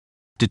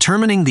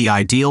Determining the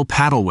ideal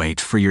paddle weight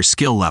for your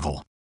skill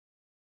level.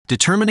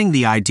 Determining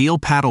the ideal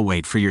paddle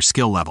weight for your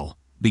skill level.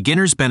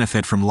 Beginners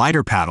benefit from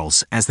lighter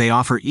paddles as they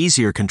offer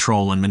easier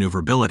control and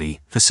maneuverability,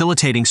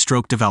 facilitating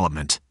stroke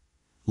development.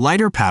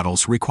 Lighter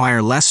paddles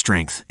require less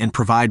strength and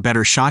provide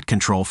better shot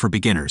control for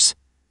beginners.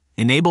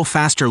 Enable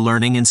faster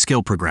learning and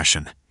skill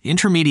progression.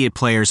 Intermediate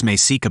players may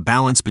seek a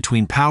balance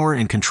between power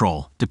and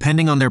control,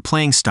 depending on their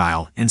playing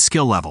style and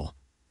skill level.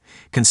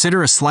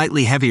 Consider a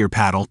slightly heavier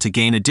paddle to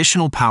gain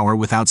additional power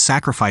without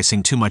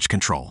sacrificing too much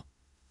control.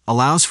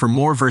 Allows for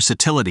more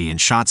versatility in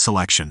shot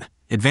selection.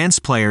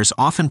 Advanced players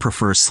often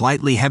prefer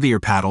slightly heavier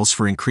paddles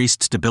for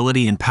increased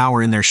stability and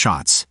power in their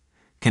shots.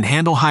 Can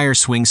handle higher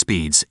swing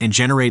speeds and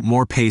generate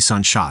more pace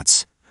on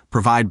shots.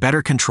 Provide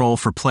better control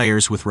for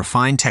players with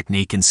refined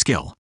technique and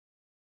skill.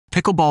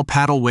 Pickleball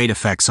paddle weight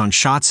effects on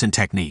shots and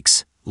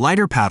techniques.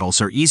 Lighter paddles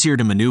are easier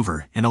to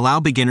maneuver and allow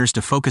beginners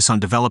to focus on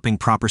developing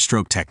proper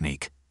stroke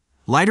technique.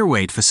 Lighter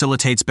weight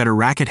facilitates better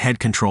racket head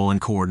control and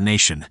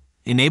coordination.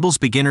 Enables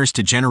beginners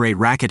to generate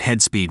racket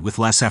head speed with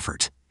less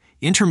effort.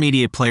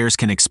 Intermediate players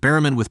can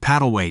experiment with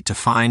paddle weight to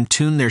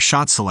fine-tune their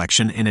shot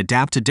selection and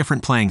adapt to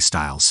different playing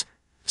styles.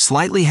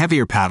 Slightly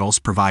heavier paddles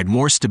provide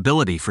more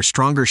stability for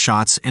stronger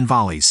shots and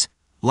volleys.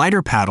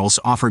 Lighter paddles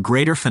offer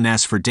greater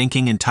finesse for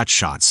dinking and touch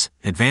shots.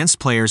 Advanced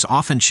players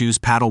often choose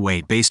paddle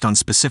weight based on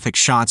specific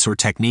shots or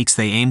techniques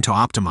they aim to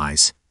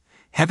optimize.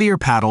 Heavier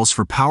paddles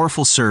for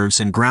powerful serves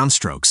and ground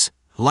strokes.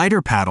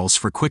 Lighter paddles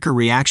for quicker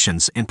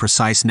reactions and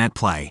precise net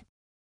play.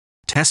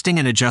 Testing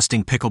and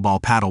adjusting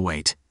pickleball paddle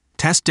weight.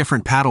 Test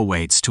different paddle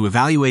weights to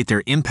evaluate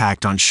their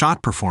impact on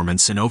shot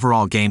performance and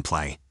overall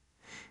gameplay.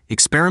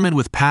 Experiment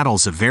with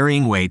paddles of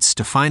varying weights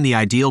to find the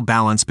ideal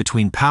balance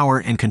between power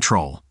and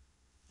control.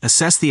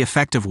 Assess the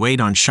effective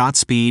weight on shot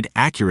speed,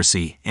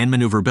 accuracy, and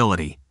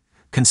maneuverability.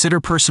 Consider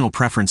personal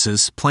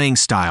preferences, playing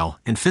style,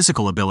 and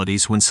physical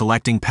abilities when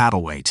selecting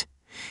paddle weight.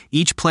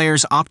 Each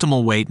player's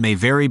optimal weight may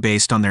vary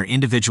based on their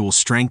individual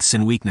strengths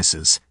and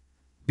weaknesses.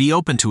 Be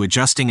open to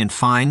adjusting and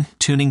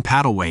fine-tuning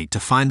paddle weight to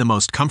find the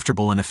most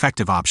comfortable and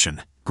effective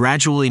option.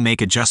 Gradually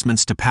make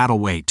adjustments to paddle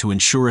weight to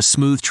ensure a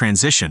smooth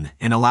transition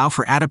and allow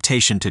for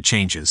adaptation to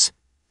changes.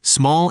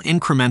 Small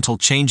incremental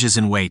changes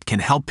in weight can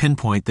help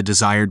pinpoint the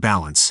desired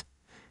balance.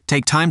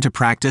 Take time to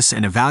practice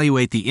and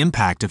evaluate the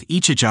impact of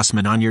each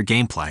adjustment on your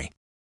gameplay.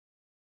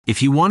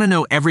 If you want to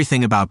know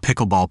everything about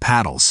pickleball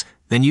paddles,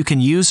 then you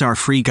can use our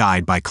free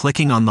guide by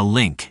clicking on the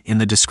link in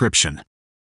the description.